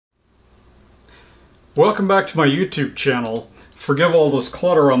Welcome back to my YouTube channel. Forgive all this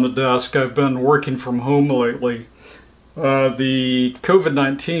clutter on the desk. I've been working from home lately. The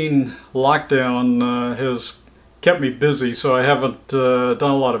COVID-19 lockdown has kept me busy, so I haven't done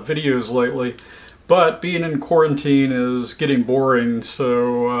a lot of videos lately. But being in quarantine is getting boring,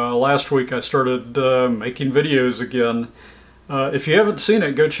 so last week I started making videos again. If you haven't seen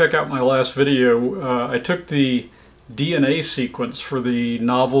it, go check out my last video. I took the DNA sequence for the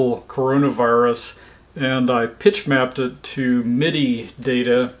novel coronavirus and I pitch mapped it to MIDI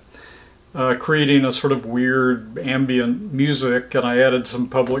data, creating a sort of weird ambient music, and I added some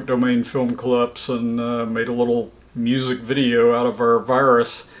public domain film clips and made a little music video out of our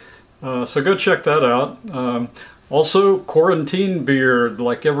virus. So go check that out. Also, quarantine beard.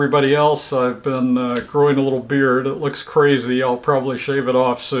 Like everybody else, I've been growing a little beard. It looks crazy. I'll probably shave it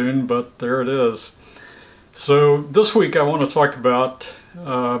off soon, but there it is. So this week I want to talk about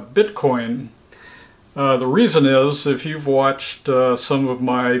Bitcoin. The reason is, if you've watched some of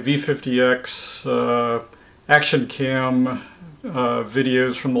my V50X action cam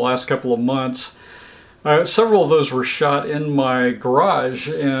videos from the last couple of months, several of those were shot in my garage,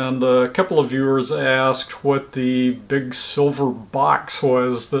 and a couple of viewers asked what the big silver box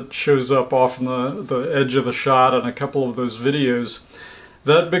was that shows up off on the edge of the shot in a couple of those videos.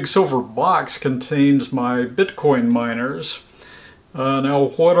 That big silver box contains my Bitcoin miners. Now,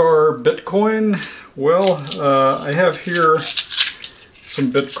 what are Bitcoin? Well, I have here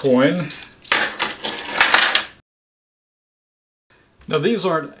some Bitcoin. Now, these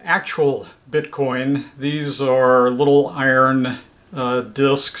aren't actual Bitcoin. These are little iron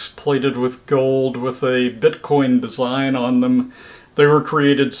discs plated with gold with a Bitcoin design on them. They were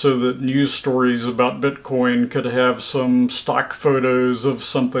created so that news stories about Bitcoin could have some stock photos of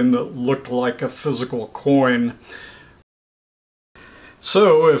something that looked like a physical coin.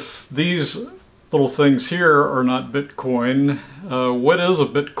 So if these little things here are not Bitcoin, what is a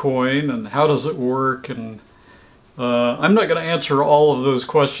Bitcoin and how does it work? And I'm not going to answer all of those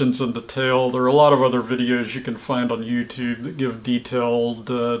questions in detail. There are a lot of other videos you can find on YouTube that give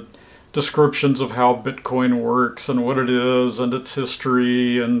detailed descriptions of how Bitcoin works and what it is and its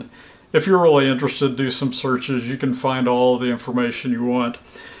history. And if you're really interested, do some searches. You can find all the information you want.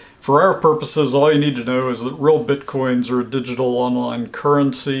 For our purposes, all you need to know is that real Bitcoins are a digital online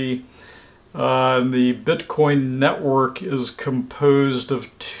currency. The Bitcoin network is composed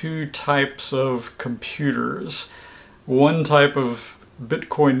of two types of computers. One type of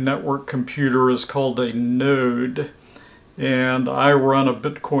Bitcoin network computer is called a node, and I run a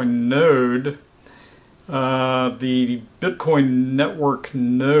Bitcoin node. The Bitcoin network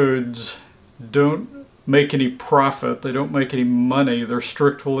nodes don't make any profit, they don't make any money. They're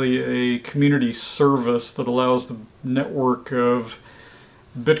strictly a community service that allows the network of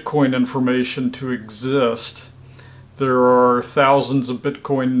Bitcoin information to exist. There are thousands of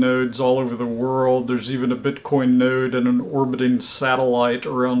Bitcoin nodes all over the world. There's even a Bitcoin node in an orbiting satellite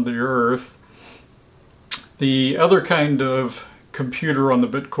around the Earth. The other kind of computer on the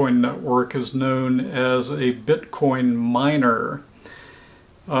Bitcoin network is known as a Bitcoin miner.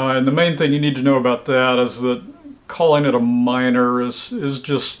 And the main thing you need to know about that is that calling it a miner is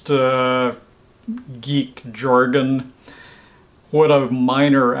just geek jargon. What a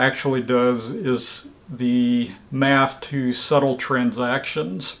miner actually does is the math to settle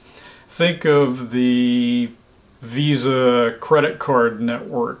transactions. Think of the Visa credit card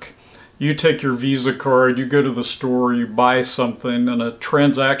network. You take your Visa card, you go to the store, you buy something, and a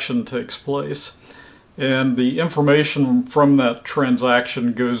transaction takes place. And the information from that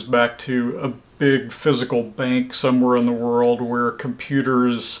transaction goes back to a big physical bank somewhere in the world where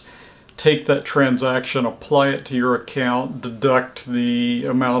computers take that transaction, apply it to your account, deduct the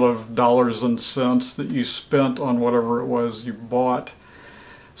amount of dollars and cents that you spent on whatever it was you bought.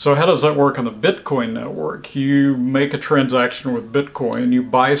 So how does that work on the Bitcoin network? You make a transaction with Bitcoin, you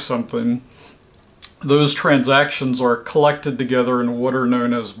buy something. Those transactions are collected together in what are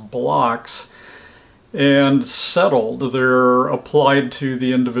known as blocks and settled. They're applied to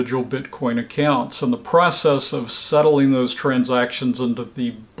the individual Bitcoin accounts. And the process of settling those transactions into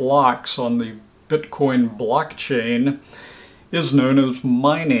the blocks on the Bitcoin blockchain is known as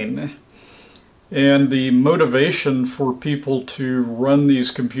mining. And the motivation for people to run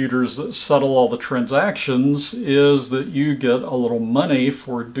these computers that settle all the transactions is that you get a little money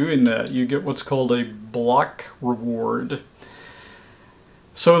for doing that. You get what's called a block reward.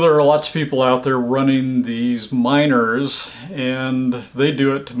 So there are lots of people out there running these miners, and they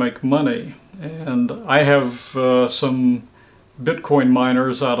do it to make money. And I have some Bitcoin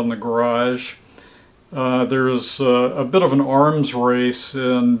miners out in the garage, There's a bit of an arms race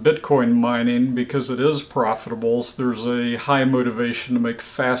in Bitcoin mining because it is profitable. So there's a high motivation to make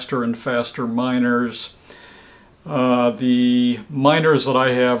faster and faster miners. The miners that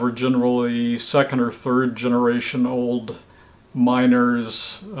I have are generally second or third generation old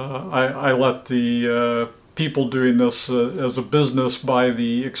miners. I let the people doing this as a business buy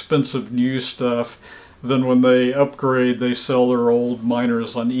the expensive new stuff. Then when they upgrade, they sell their old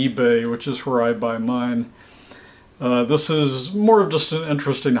miners on eBay, which is where I buy mine. This is more of just an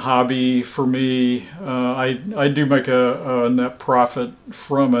interesting hobby for me. I do make a net profit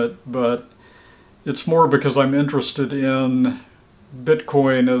from it, but it's more because I'm interested in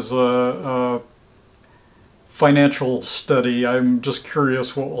Bitcoin as a financial study. I'm just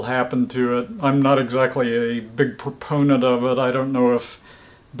curious what will happen to it. I'm not exactly a big proponent of it. I don't know if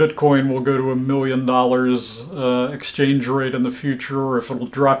Bitcoin will go to $1 million exchange rate in the future, or if it'll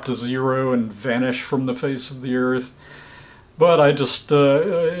drop to zero and vanish from the face of the earth. But I just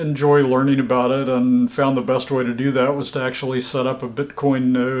enjoy learning about it, and found the best way to do that was to actually set up a Bitcoin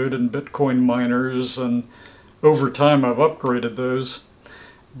node and Bitcoin miners, and over time I've upgraded those.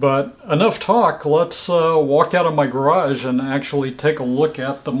 But enough talk, let's walk out of my garage and actually take a look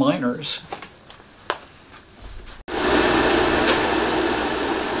at the miners.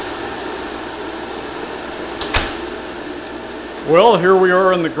 Well, here we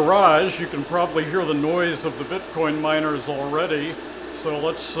are in the garage. You can probably hear the noise of the Bitcoin miners already, so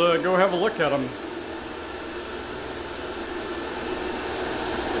let's go have a look at them.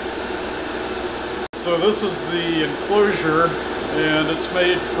 So this is the enclosure, and it's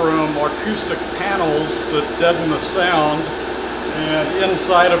made from acoustic panels that deaden the sound, and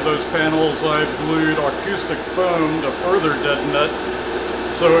inside of those panels I've glued acoustic foam to further deaden it.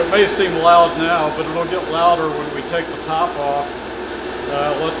 So it may seem loud now, but it'll get louder when we take the top off.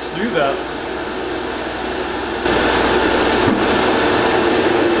 Let's do that.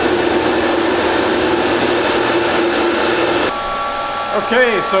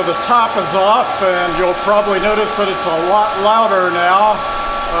 Okay, so the top is off, and you'll probably notice that it's a lot louder now.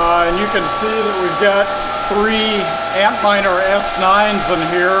 And you can see that we've got 3 Antminer S9s in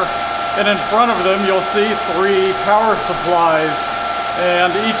here, and in front of them you'll see 3 power supplies.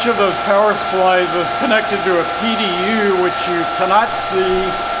 And each of those power supplies is connected to a PDU, which you cannot see.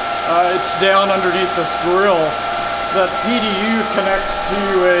 It's down underneath this grill. That PDU connects to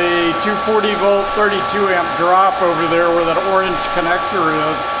a 240 volt 32 amp drop over there where that orange connector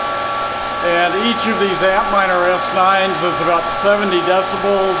is. And each of these Antminer S9s is about 70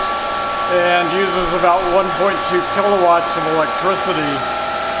 decibels and uses about 1.2 kilowatts of electricity.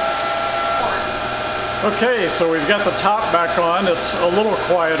 Okay, so we've got the top back on. It's a little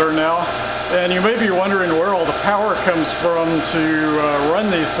quieter now. And you may be wondering where all the power comes from to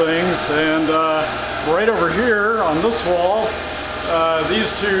run these things. And right over here on this wall, these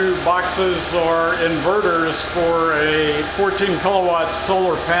 2 boxes are inverters for a 14 kilowatt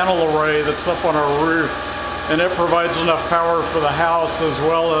solar panel array that's up on our roof. And it provides enough power for the house as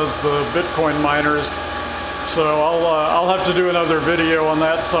well as the Bitcoin miners. So I'll have to do another video on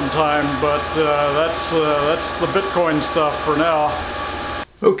that sometime, but that's the Bitcoin stuff for now.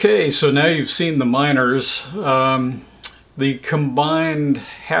 Okay, so now you've seen the miners. The combined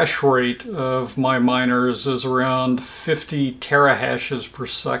hash rate of my miners is around 50 terahashes per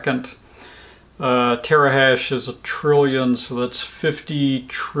second. Terahash is a trillion, so that's 50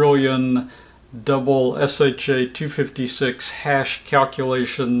 trillion double SHA-256 hash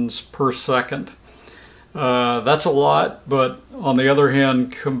calculations per second. That's a lot, but on the other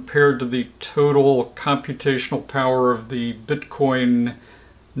hand, compared to the total computational power of the Bitcoin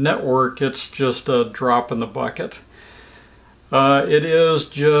network, it's just a drop in the bucket. It is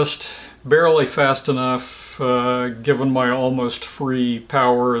just barely fast enough, given my almost free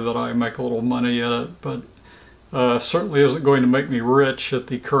power, that I make a little money at it, but certainly isn't going to make me rich at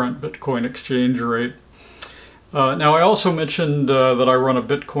the current Bitcoin exchange rate. Now, I also mentioned that I run a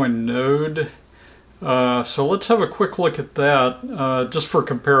Bitcoin node. So let's have a quick look at that, just for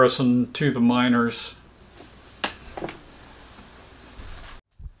comparison to the miners.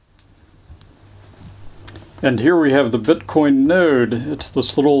 And here we have the Bitcoin node. It's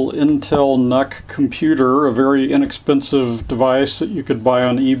this little Intel NUC computer, a very inexpensive device that you could buy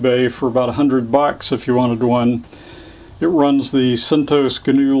on eBay for about $100 if you wanted one. It runs the CentOS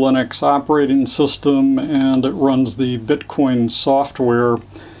GNU Linux operating system, and it runs the Bitcoin software.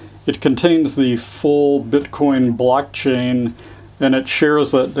 It contains the full Bitcoin blockchain, and it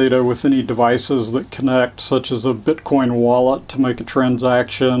shares that data with any devices that connect, such as a Bitcoin wallet to make a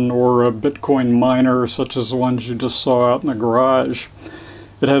transaction, or a Bitcoin miner, such as the ones you just saw out in the garage.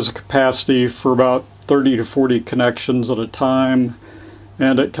 It has a capacity for about 30 to 40 connections at a time,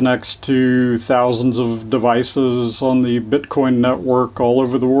 and it connects to thousands of devices on the Bitcoin network all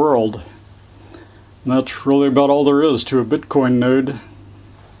over the world. And that's really about all there is to a Bitcoin node.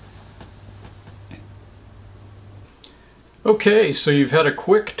 Okay, so you've had a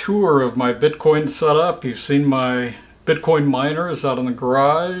quick tour of my Bitcoin setup. You've seen my Bitcoin miners out in the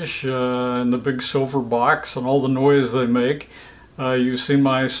garage, in the big silver box, and all the noise they make. You've seen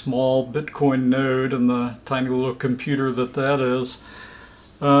my small Bitcoin node and the tiny little computer that is.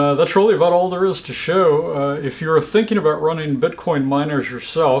 That's really about all there is to show. If you're thinking about running Bitcoin miners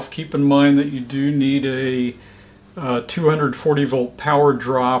yourself, keep in mind that you do need a 240 volt power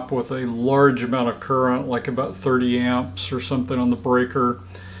drop with a large amount of current, like about 30 amps or something on the breaker.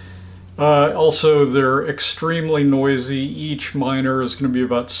 Also, they're extremely noisy. Each miner is going to be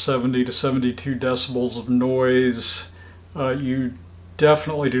about 70 to 72 decibels of noise. You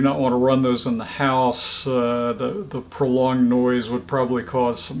definitely do not want to run those in the house. The prolonged noise would probably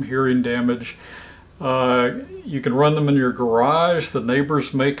cause some hearing damage. You can run them in your garage. The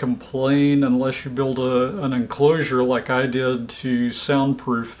neighbors may complain unless you build an enclosure like I did to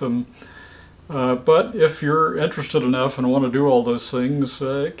soundproof them. But if you're interested enough and want to do all those things,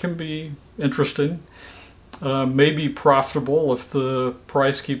 it can be interesting. Maybe profitable if the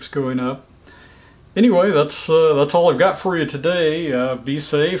price keeps going up. Anyway, that's all I've got for you today. Be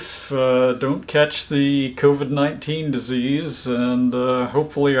safe, don't catch the COVID-19 disease, and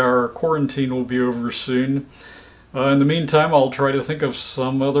hopefully our quarantine will be over soon. In the meantime, I'll try to think of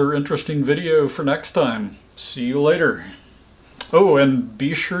some other interesting video for next time. See you later. Oh, and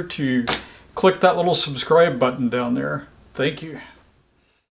be sure to click that little subscribe button down there. Thank you.